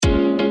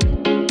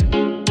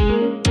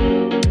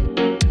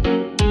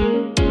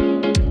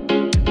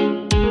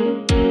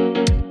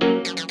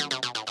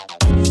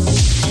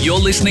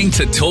listening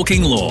to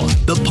Talking Law,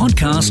 the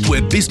podcast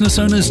where business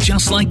owners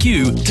just like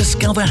you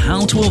discover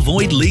how to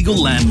avoid legal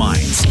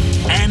landmines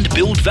and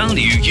build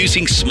value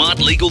using smart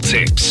legal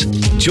tips.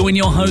 Join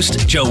your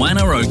host,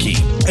 Joanna Oakey,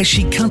 as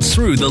she cuts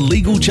through the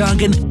legal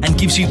jargon and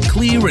gives you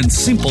clear and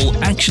simple,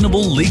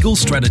 actionable legal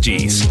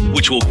strategies,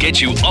 which will get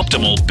you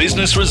optimal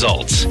business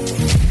results.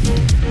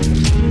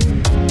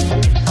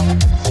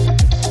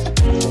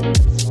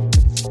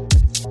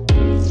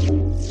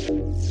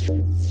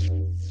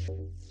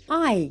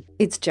 Hi,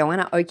 it's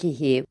Joanna Oakey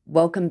here.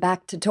 Welcome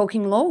back to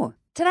Talking Law.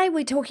 Today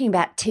we're talking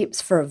about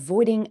tips for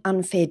avoiding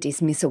unfair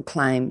dismissal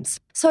claims.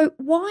 So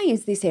why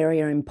is this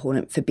area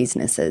important for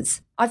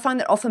businesses? I find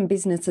that often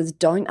businesses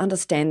don't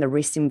understand the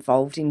risks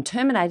involved in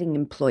terminating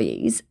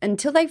employees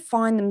until they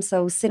find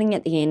themselves sitting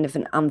at the end of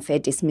an unfair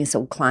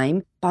dismissal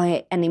claim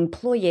by an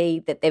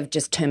employee that they've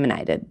just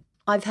terminated.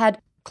 I've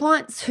had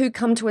clients who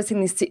come to us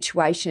in this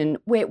situation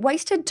where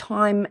wasted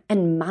time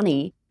and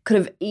money could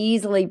have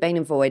easily been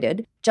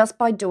avoided just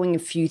by doing a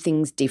few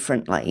things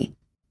differently.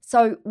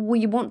 So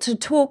we want to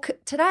talk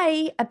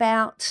today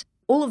about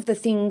all of the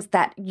things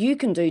that you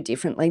can do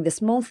differently, the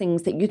small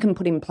things that you can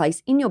put in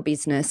place in your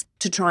business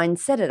to try and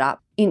set it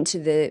up into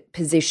the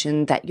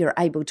position that you're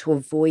able to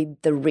avoid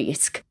the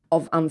risk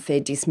of unfair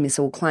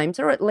dismissal claims,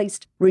 or at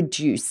least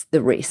reduce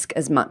the risk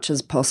as much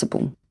as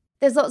possible.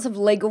 There's lots of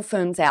legal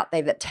firms out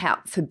there that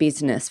tout for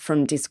business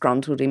from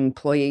disgruntled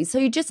employees, so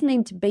you just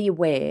need to be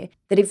aware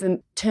that if a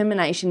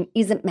termination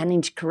isn't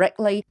managed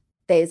correctly,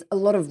 there's a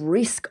lot of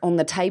risk on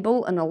the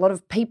table and a lot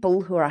of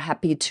people who are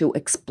happy to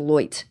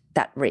exploit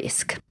that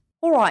risk.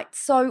 All right,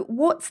 so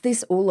what's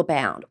this all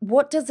about?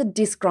 What does a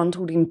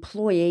disgruntled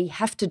employee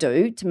have to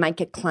do to make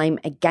a claim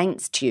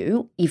against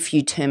you if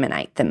you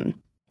terminate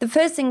them? The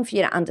first thing for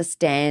you to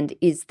understand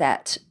is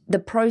that the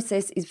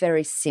process is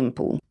very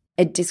simple.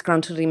 A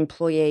disgruntled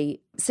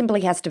employee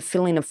simply has to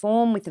fill in a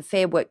form with the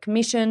Fair Work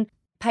Commission,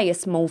 pay a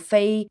small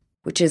fee,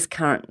 which is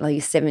currently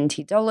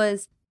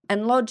 $70,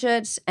 and lodge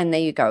it, and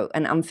there you go.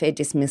 An unfair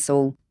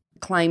dismissal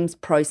claims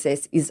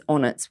process is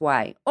on its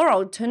way. Or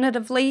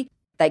alternatively,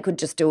 they could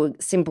just do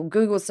a simple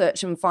Google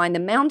search and find the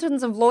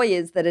mountains of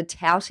lawyers that are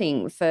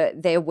touting for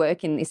their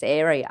work in this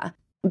area,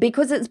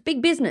 because it's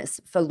big business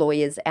for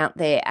lawyers out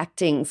there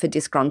acting for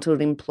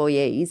disgruntled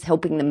employees,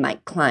 helping them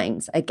make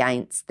claims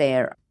against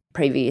their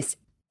previous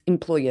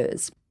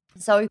employers.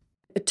 So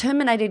a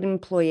terminated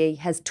employee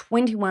has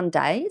 21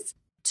 days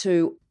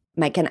to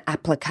make an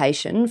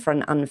application for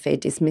an unfair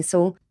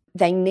dismissal.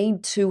 They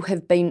need to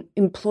have been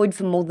employed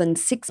for more than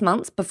 6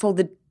 months before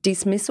the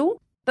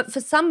dismissal. But for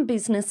some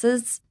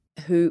businesses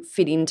who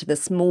fit into the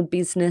small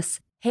business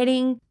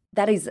heading,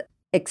 that is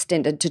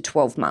extended to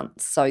 12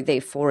 months. So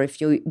therefore,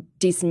 if you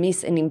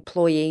dismiss an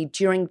employee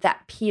during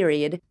that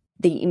period,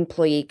 the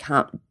employee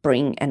can't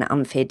bring an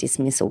unfair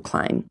dismissal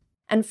claim.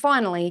 And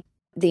finally,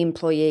 the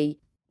employee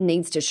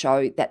needs to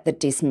show that the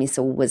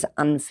dismissal was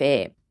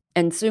unfair.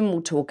 And soon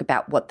we'll talk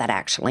about what that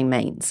actually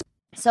means.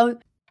 So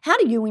how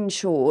do you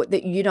ensure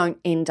that you don't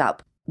end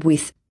up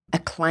with a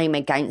claim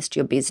against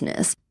your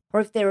business? Or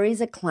if there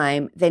is a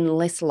claim, then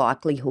less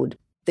likelihood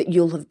that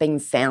you'll have been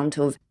found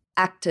to have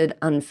acted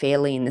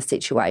unfairly in the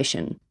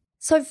situation.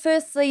 So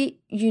firstly,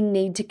 you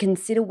need to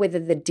consider whether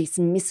the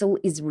dismissal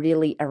is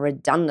really a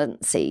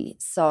redundancy.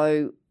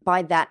 So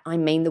by that, I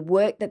mean the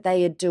work that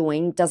they are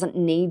doing doesn't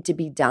need to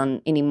be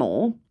done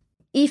anymore.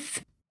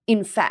 If,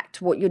 in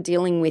fact, what you're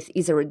dealing with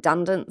is a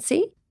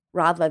redundancy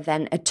rather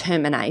than a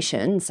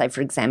termination, say,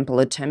 for example,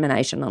 a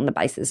termination on the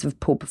basis of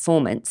poor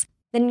performance,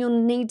 then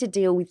you'll need to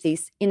deal with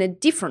this in a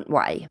different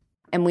way.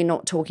 And we're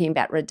not talking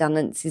about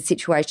redundancy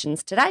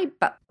situations today,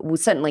 but we'll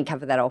certainly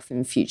cover that off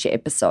in future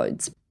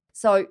episodes.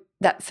 So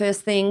that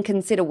first thing,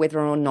 consider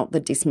whether or not the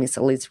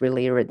dismissal is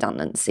really a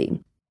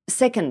redundancy.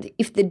 Second,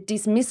 if the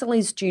dismissal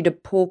is due to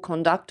poor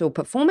conduct or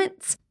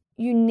performance,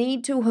 you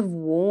need to have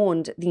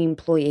warned the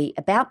employee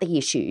about the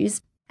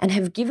issues and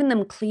have given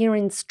them clear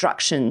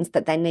instructions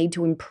that they need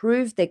to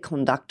improve their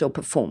conduct or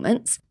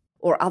performance,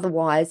 or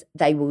otherwise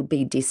they will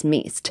be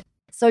dismissed.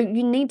 So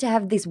you need to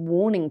have this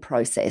warning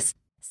process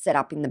set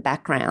up in the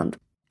background.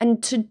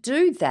 And to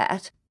do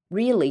that,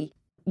 really,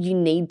 you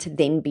need to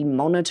then be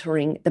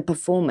monitoring the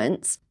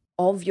performance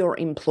of your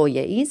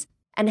employees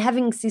and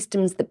having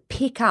systems that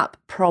pick up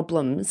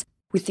problems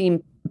with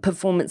the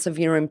performance of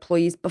your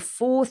employees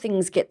before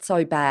things get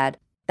so bad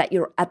that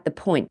you're at the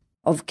point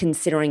of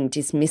considering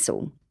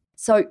dismissal.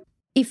 So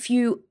if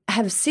you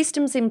have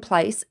systems in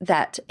place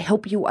that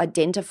help you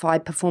identify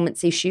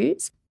performance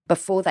issues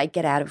before they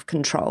get out of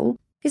control,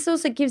 this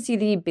also gives you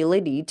the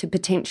ability to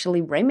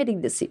potentially remedy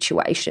the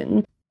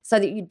situation so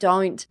that you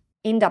don't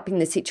end up in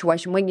the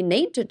situation where you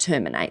need to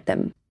terminate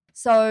them.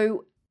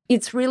 So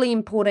it's really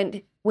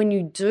important when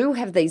you do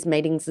have these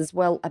meetings as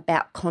well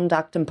about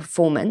conduct and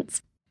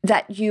performance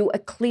that you are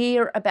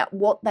clear about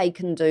what they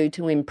can do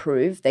to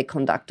improve their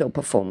conduct or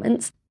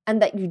performance,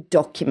 and that you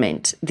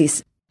document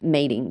this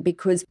meeting,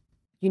 because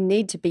you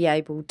need to be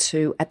able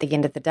to, at the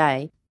end of the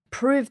day,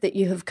 prove that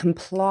you have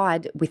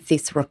complied with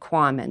this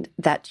requirement,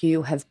 that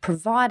you have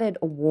provided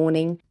a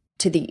warning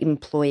to the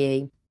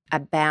employee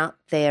about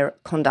their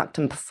conduct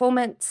and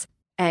performance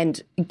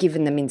and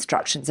given them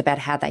instructions about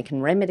how they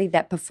can remedy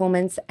that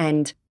performance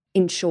and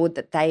ensured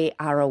that they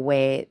are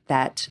aware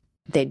that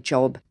their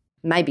job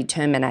may be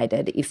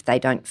terminated if they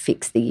don't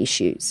fix the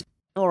issues.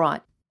 All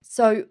right.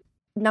 So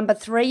number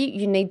 3,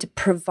 you need to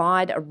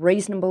provide a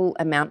reasonable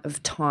amount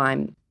of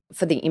time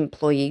for the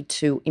employee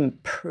to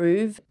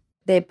improve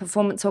their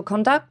performance or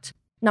conduct.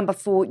 Number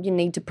 4, you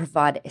need to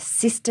provide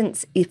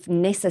assistance if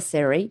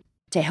necessary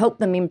to help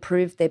them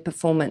improve their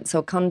performance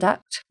or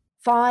conduct.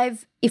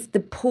 5, if the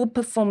poor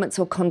performance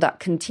or conduct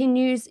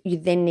continues, you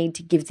then need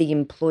to give the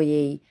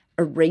employee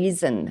a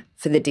reason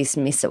for the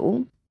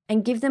dismissal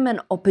and give them an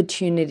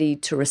opportunity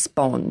to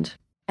respond.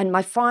 And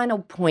my final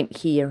point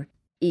here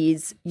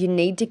is you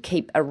need to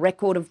keep a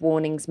record of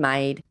warnings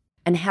made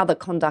and how the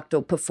conduct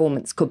or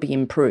performance could be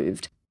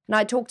improved. And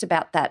I talked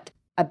about that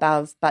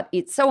above, but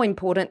it's so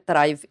important that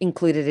I've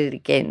included it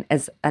again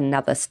as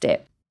another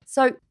step.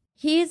 So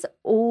here's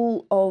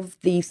all of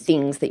the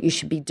things that you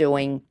should be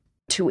doing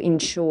to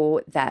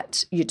ensure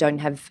that you don't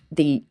have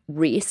the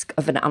risk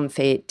of an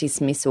unfair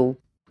dismissal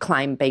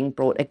claim being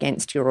brought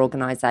against your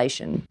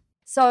organisation.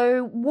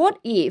 So what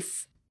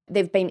if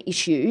there have been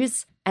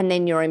issues and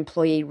then your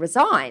employee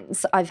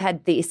resigns? I've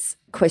had this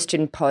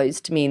question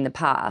posed to me in the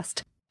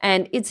past.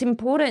 And it's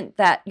important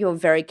that you're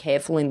very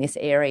careful in this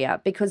area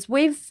because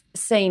we've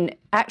seen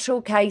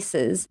actual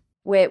cases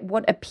where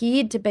what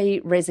appeared to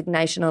be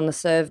resignation on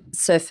the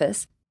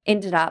surface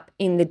ended up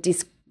in the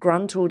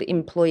disgruntled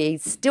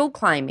employees still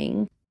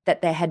claiming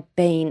that there had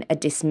been a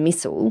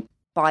dismissal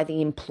by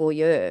the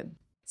employer.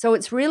 So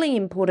it's really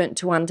important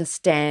to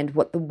understand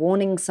what the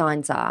warning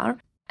signs are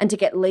and to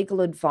get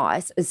legal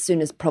advice as soon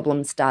as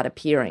problems start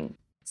appearing.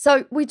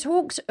 So we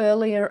talked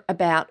earlier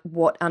about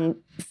what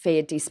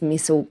unfair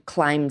dismissal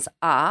claims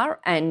are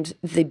and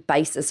the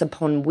basis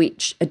upon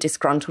which a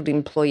disgruntled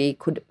employee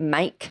could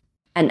make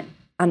an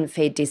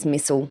unfair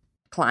dismissal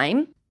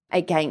claim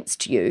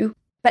against you.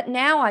 But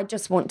now I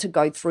just want to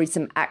go through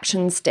some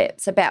action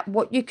steps about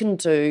what you can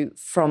do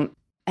from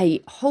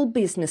a whole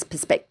business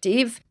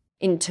perspective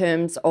in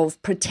terms of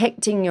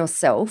protecting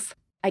yourself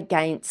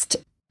against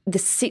the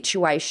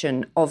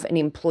situation of an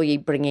employee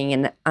bringing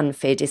an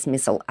unfair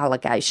dismissal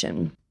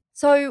allegation.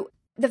 So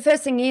the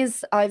first thing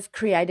is I've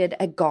created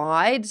a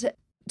guide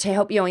to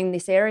help you in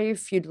this area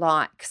if you'd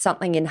like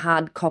something in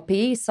hard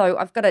copy. So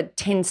I've got a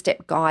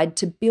 10-step guide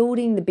to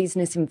building the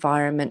business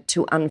environment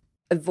to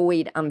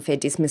avoid unfair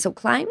dismissal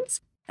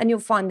claims. And you'll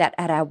find that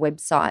at our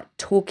website,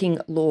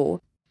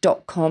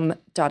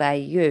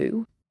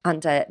 talkinglaw.com.au,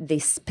 under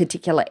this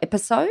particular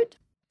episode.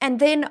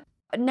 And then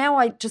now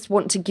I just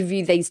want to give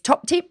you these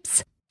top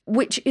tips,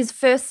 which is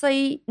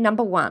firstly,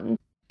 number 1,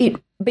 it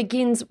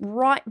begins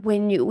right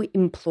when you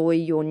employ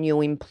your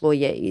new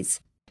employees.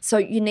 So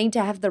you need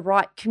to have the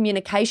right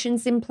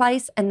communications in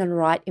place and the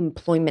right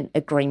employment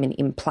agreement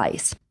in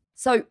place.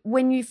 So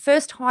when you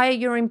first hire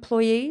your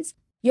employees,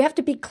 you have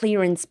to be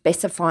clear in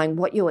specifying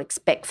what you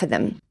expect for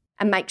them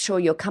and make sure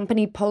your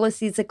company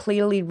policies are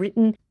clearly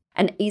written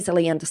and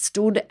easily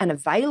understood and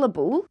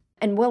available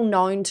and well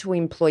known to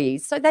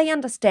employees so they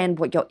understand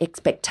what your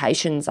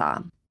expectations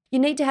are. You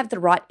need to have the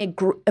right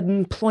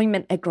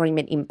employment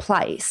agreement in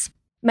place,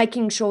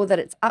 making sure that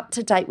it's up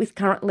to date with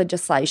current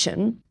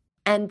legislation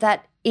and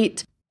that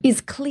it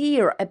is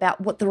clear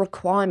about what the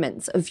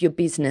requirements of your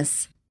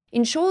business.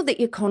 Ensure that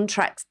your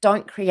contracts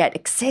don't create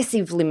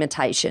excessive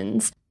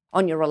limitations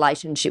on your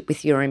relationship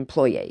with your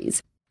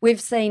employees. We've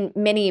seen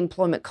many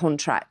employment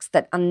contracts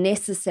that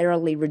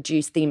unnecessarily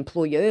reduce the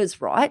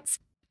employer's rights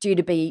due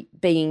to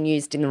being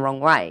used in the wrong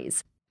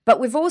ways. But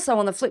we've also,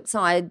 on the flip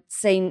side,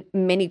 seen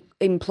many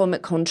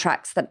employment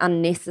contracts that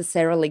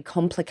unnecessarily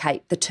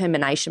complicate the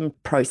termination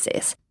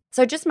process.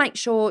 So just make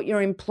sure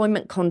your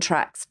employment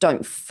contracts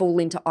don't fall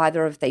into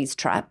either of these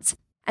traps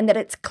and that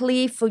it's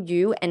clear for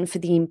you and for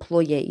the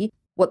employee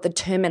what the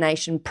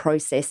termination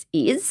process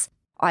is,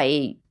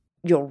 i.e.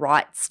 your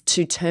rights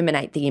to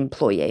terminate the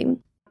employee,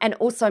 and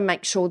also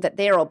make sure that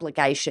their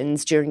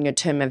obligations during your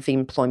term of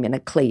employment are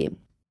clear.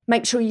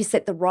 Make sure you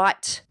set the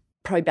right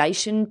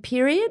probation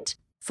period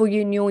for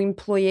your new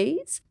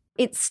employees.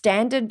 It's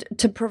standard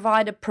to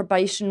provide a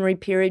probationary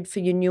period for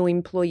your new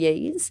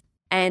employees.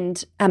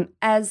 And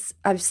as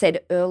I've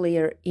said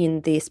earlier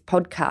in this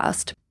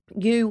podcast,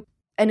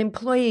 an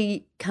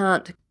employee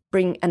can't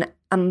bring an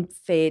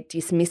unfair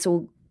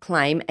dismissal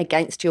claim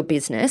against your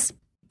business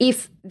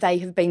if they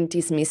have been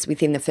dismissed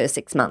within the first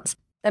 6 months.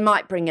 They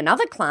might bring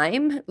another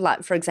claim,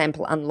 like, for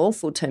example,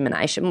 unlawful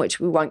termination,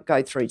 which we won't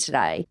go through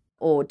today,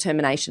 or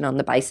termination on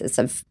the basis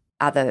of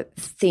other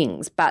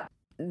things. But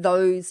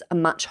those are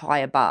much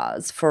higher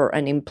bars for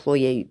an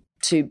employee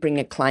to bring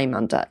a claim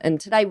under. And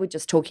today we're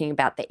just talking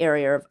about the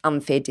area of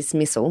unfair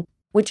dismissal,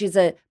 which is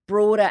a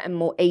broader and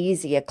more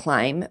easier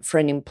claim for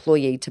an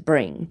employee to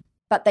bring.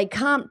 But they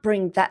can't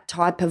bring that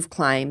type of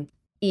claim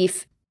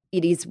if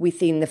it is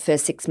within the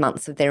first 6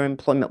 months of their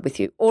employment with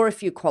you, or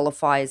if you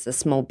qualify as a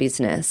small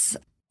business,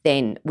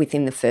 then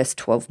within the first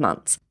 12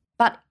 months.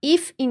 But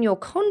if in your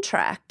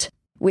contract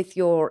with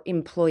your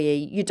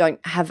employee, you don't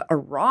have a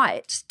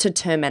right to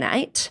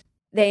terminate,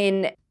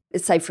 then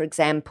say, for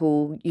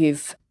example,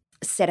 you've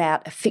set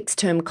out a fixed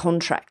term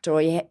contract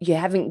or you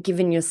haven't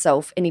given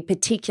yourself any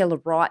particular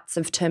rights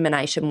of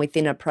termination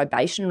within a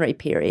probationary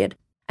period,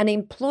 an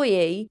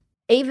employee,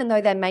 even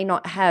though they may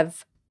not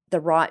have the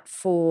right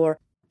for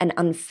an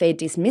unfair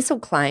dismissal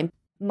claim,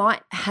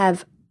 might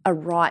have a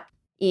right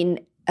in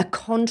a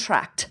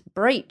contract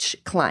breach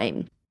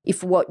claim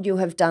if what you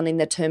have done in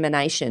the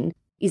termination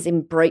is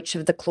in breach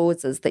of the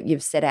clauses that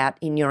you've set out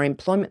in your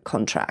employment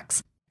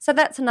contracts. So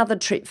that's another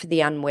trick for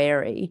the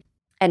unwary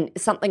and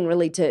something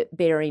really to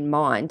bear in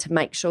mind to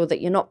make sure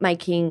that you're not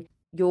making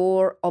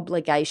your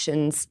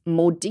obligations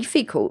more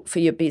difficult for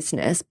your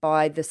business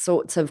by the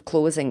sorts of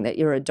clausing that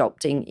you're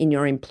adopting in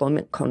your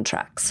employment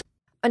contracts.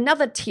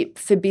 Another tip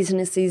for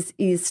businesses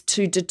is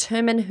to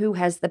determine who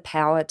has the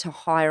power to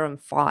hire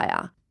and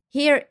fire.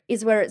 Here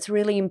is where it's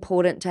really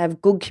important to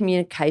have good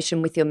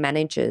communication with your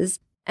managers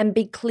and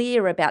be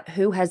clear about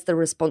who has the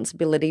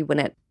responsibility when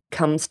it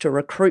comes to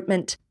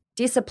recruitment,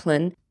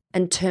 discipline,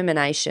 and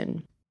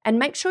termination. And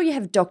make sure you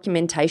have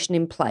documentation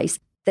in place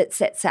that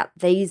sets out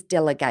these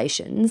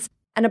delegations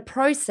and a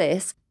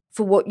process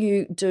for what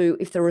you do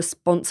if the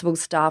responsible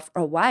staff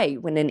are away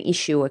when an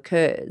issue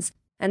occurs.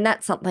 And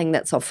that's something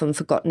that's often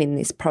forgotten in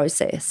this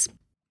process.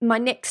 My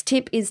next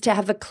tip is to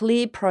have a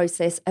clear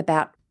process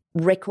about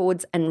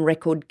records and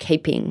record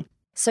keeping.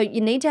 So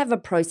you need to have a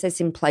process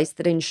in place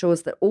that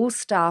ensures that all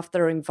staff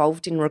that are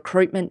involved in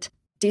recruitment,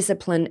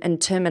 discipline,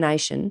 and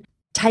termination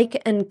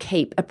take and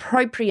keep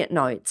appropriate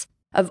notes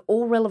of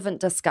all relevant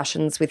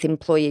discussions with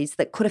employees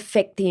that could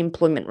affect the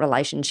employment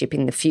relationship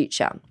in the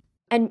future.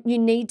 And you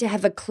need to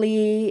have a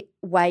clear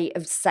way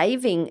of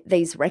saving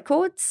these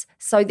records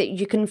so that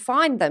you can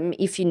find them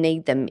if you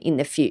need them in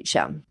the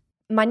future.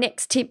 My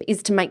next tip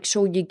is to make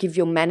sure you give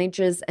your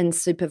managers and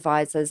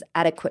supervisors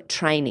adequate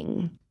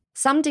training.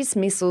 Some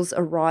dismissals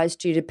arise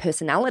due to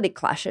personality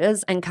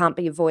clashes and can't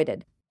be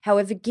avoided.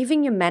 However,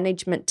 giving your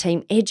management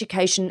team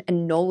education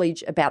and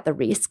knowledge about the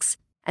risks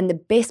and the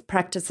best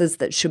practices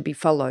that should be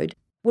followed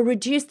will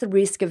reduce the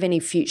risk of any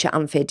future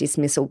unfair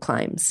dismissal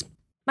claims.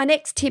 My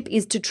next tip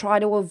is to try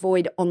to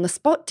avoid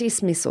on-the-spot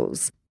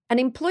dismissals. An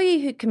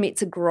employee who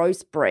commits a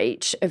gross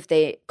breach of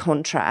their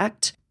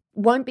contract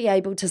won't be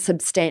able to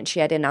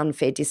substantiate an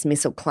unfair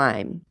dismissal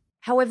claim.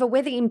 However,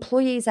 where the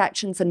employee's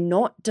actions are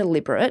not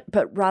deliberate,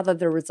 but rather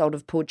the result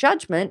of poor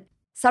judgment,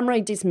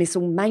 summary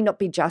dismissal may not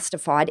be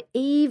justified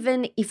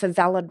even if a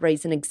valid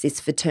reason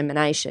exists for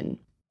termination.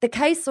 The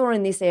case law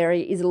in this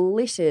area is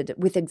littered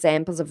with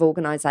examples of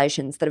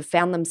organisations that have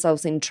found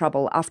themselves in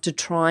trouble after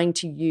trying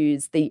to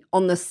use the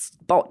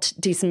on-the-spot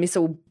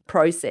dismissal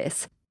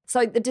process.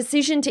 So the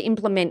decision to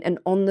implement an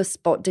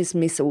on-the-spot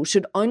dismissal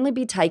should only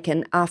be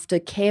taken after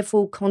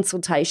careful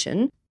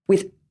consultation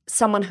with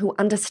someone who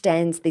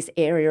understands this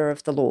area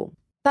of the law.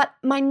 But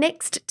my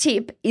next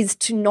tip is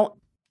to not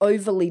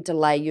overly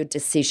delay your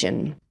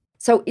decision.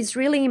 So it's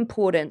really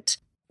important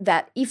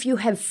that if you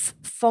have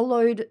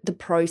followed the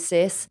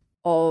process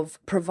of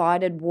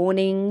provided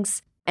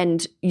warnings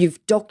and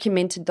you've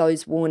documented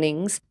those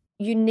warnings,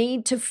 you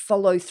need to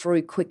follow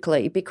through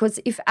quickly,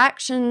 because if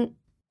action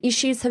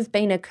issues have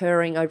been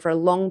occurring over a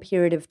long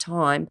period of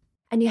time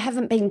and you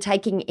haven't been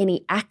taking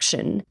any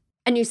action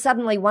and you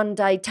suddenly one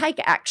day take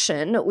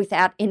action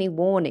without any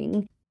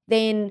warning,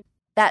 then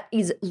that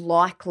is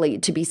likely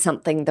to be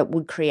something that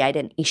would create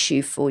an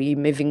issue for you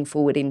moving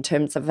forward in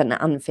terms of an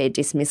unfair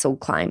dismissal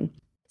claim.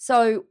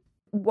 So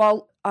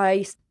while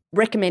I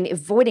recommend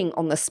avoiding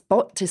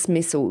on-the-spot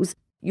dismissals,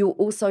 you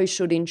also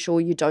should ensure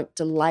you don't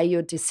delay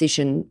your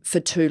decision for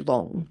too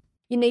long.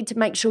 You need to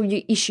make sure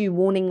you issue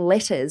warning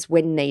letters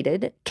when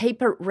needed,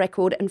 keep a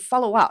record and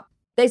follow up.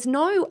 There's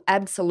no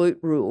absolute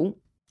rule,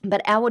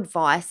 but our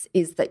advice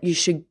is that you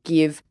should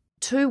give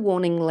 2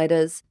 warning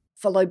letters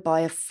followed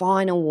by a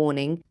final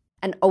warning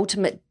and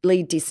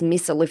ultimately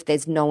dismissal if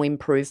there's no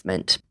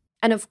improvement.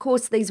 And of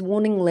course, these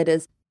warning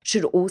letters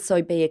should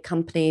also be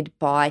accompanied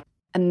by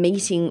a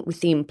meeting with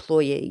the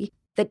employee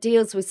that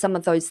deals with some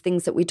of those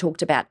things that we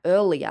talked about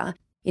earlier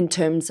in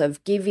terms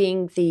of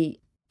giving the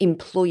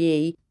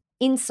employee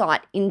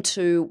insight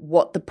into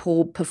what the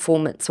poor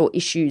performance or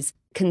issues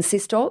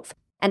consist of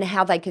and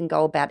how they can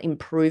go about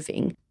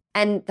improving.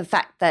 And the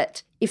fact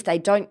that if they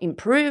don't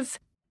improve,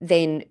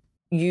 then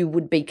you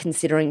would be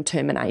considering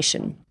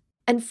termination.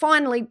 And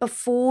finally,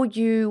 before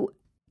you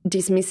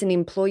dismiss an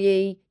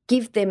employee,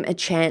 give them a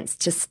chance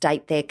to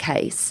state their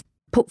case.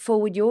 Put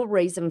forward your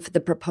reason for the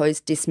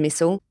proposed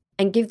dismissal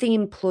and give the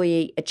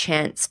employee a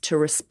chance to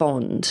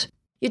respond.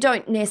 You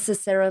don't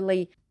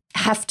necessarily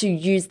have to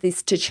use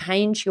this to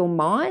change your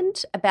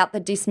mind about the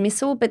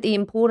dismissal, but the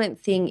important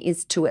thing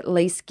is to at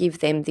least give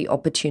them the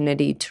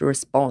opportunity to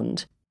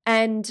respond.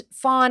 And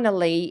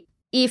finally,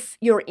 if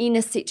you're in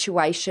a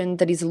situation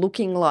that is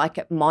looking like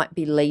it might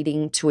be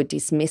leading to a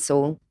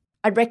dismissal,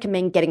 I'd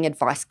recommend getting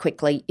advice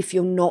quickly if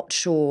you're not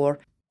sure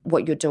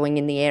what you're doing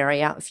in the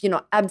area, if you're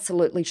not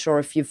absolutely sure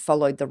if you've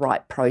followed the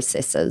right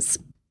processes.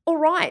 All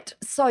right,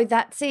 so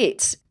that's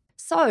it.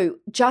 So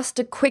just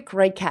a quick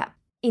recap.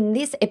 In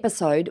this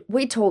episode,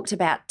 we talked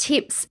about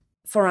tips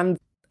for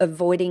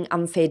avoiding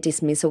unfair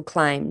dismissal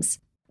claims.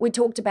 We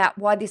talked about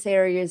why this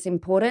area is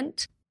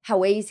important,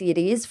 how easy it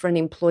is for an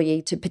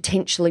employee to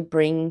potentially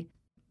bring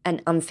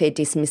an unfair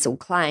dismissal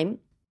claim,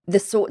 the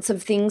sorts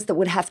of things that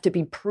would have to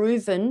be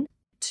proven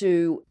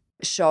to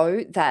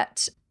show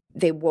that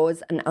there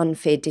was an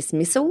unfair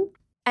dismissal,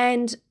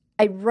 and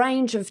a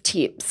range of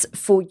tips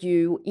for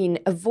you in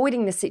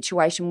avoiding the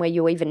situation where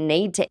you even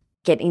need to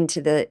get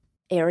into the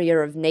area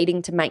of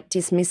needing to make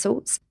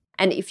dismissals.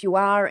 And if you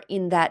are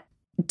in that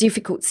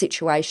difficult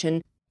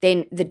situation,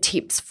 then the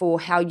tips for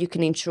how you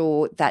can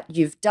ensure that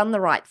you've done the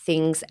right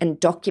things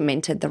and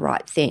documented the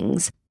right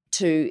things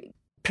to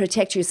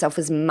protect yourself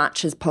as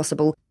much as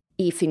possible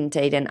if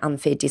indeed an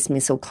unfair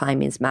dismissal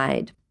claim is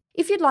made.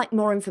 If you'd like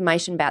more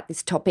information about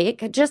this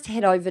topic, just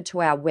head over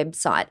to our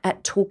website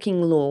at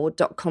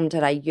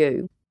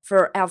talkinglaw.com.au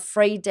for our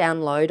free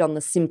download on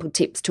the simple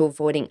tips to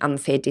avoiding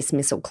unfair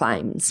dismissal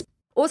claims.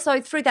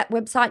 Also, through that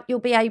website, you'll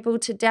be able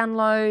to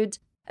download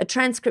a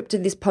transcript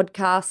of this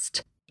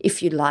podcast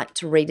if you'd like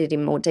to read it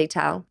in more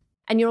detail.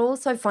 And you'll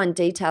also find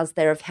details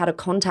there of how to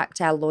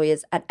contact our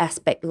lawyers at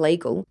Aspect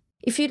Legal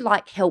if you'd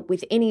like help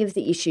with any of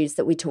the issues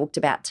that we talked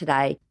about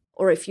today,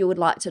 or if you would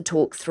like to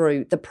talk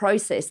through the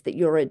process that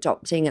you're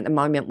adopting at the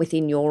moment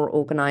within your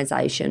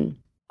organisation.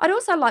 I'd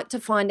also like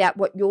to find out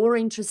what you're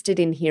interested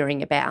in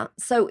hearing about.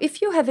 So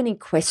if you have any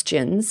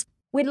questions,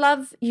 we'd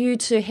love you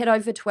to head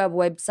over to our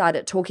website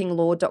at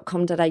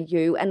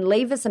talkinglaw.com.au and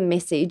leave us a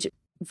message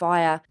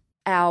via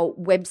our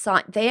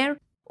website there,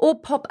 or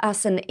pop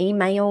us an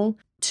email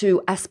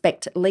to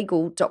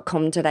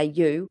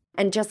aspectlegal.com.au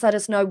and just let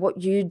us know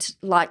what you'd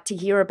like to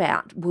hear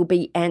about. We'll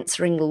be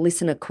answering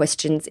listener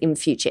questions in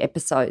future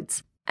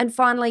episodes. And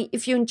finally,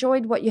 if you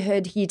enjoyed what you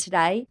heard here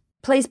today,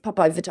 please pop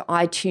over to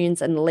iTunes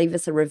and leave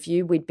us a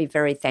review. We'd be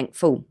very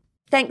thankful.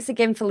 Thanks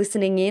again for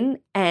listening in,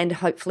 and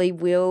hopefully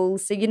we'll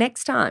see you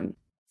next time.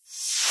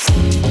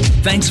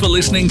 Thanks for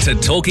listening to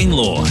Talking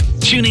Law.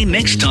 Tune in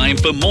next time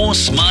for more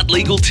smart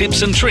legal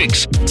tips and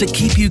tricks to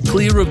keep you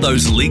clear of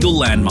those legal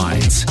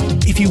landmines.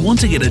 If you want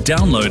to get a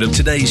download of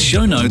today's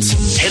show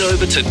notes, head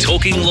over to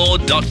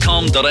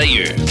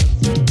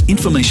talkinglaw.com.au.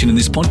 Information in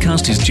this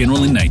podcast is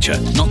general in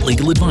nature, not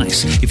legal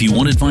advice. If you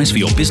want advice for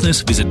your business,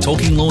 visit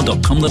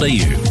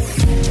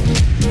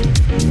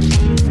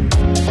talkinglaw.com.au.